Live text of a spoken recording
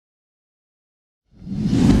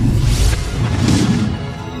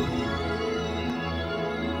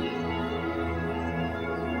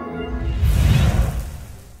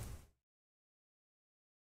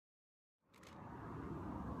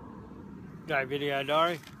G'day Video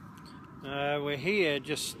Diary. We're here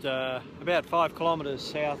just about 5 kilometres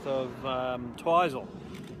south of Twizel,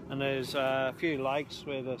 and there's a few lakes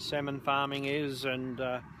where the salmon farming is, and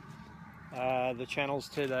the channels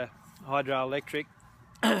to the hydroelectric.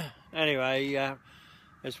 Anyway,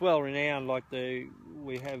 it's well renowned. Like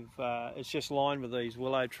it's just lined with these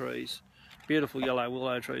willow trees, beautiful yellow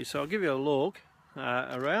willow trees. So I'll give you a look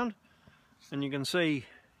around, and you can see,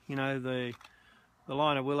 you know, the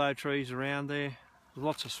line of willow trees around there. There's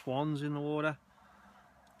lots of swans in the water.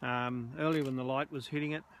 Earlier when the light was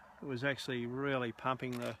hitting it, it was actually really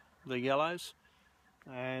pumping the yellows,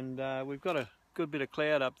 and we've got a good bit of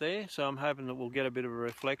cloud up there, so I'm hoping that we'll get a bit of a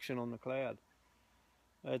reflection on the cloud.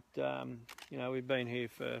 But you know, we've been here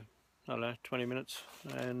for, I don't know, 20 minutes,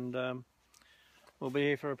 and we'll be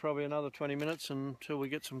here for probably another 20 minutes until we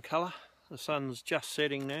get some colour. The sun's just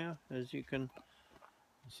setting now, as you can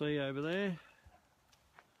see over there.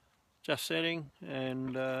 Just setting,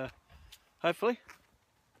 and hopefully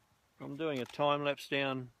I'm doing a time lapse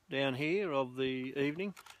down here of the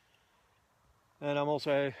evening, and I'm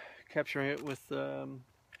also capturing it with my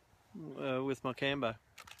cambo.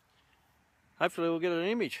 Hopefully we'll get an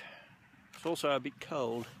image. It's also a bit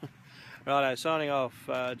cold. Righto, signing off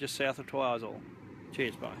just south of Twizel.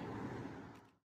 Cheers, bye.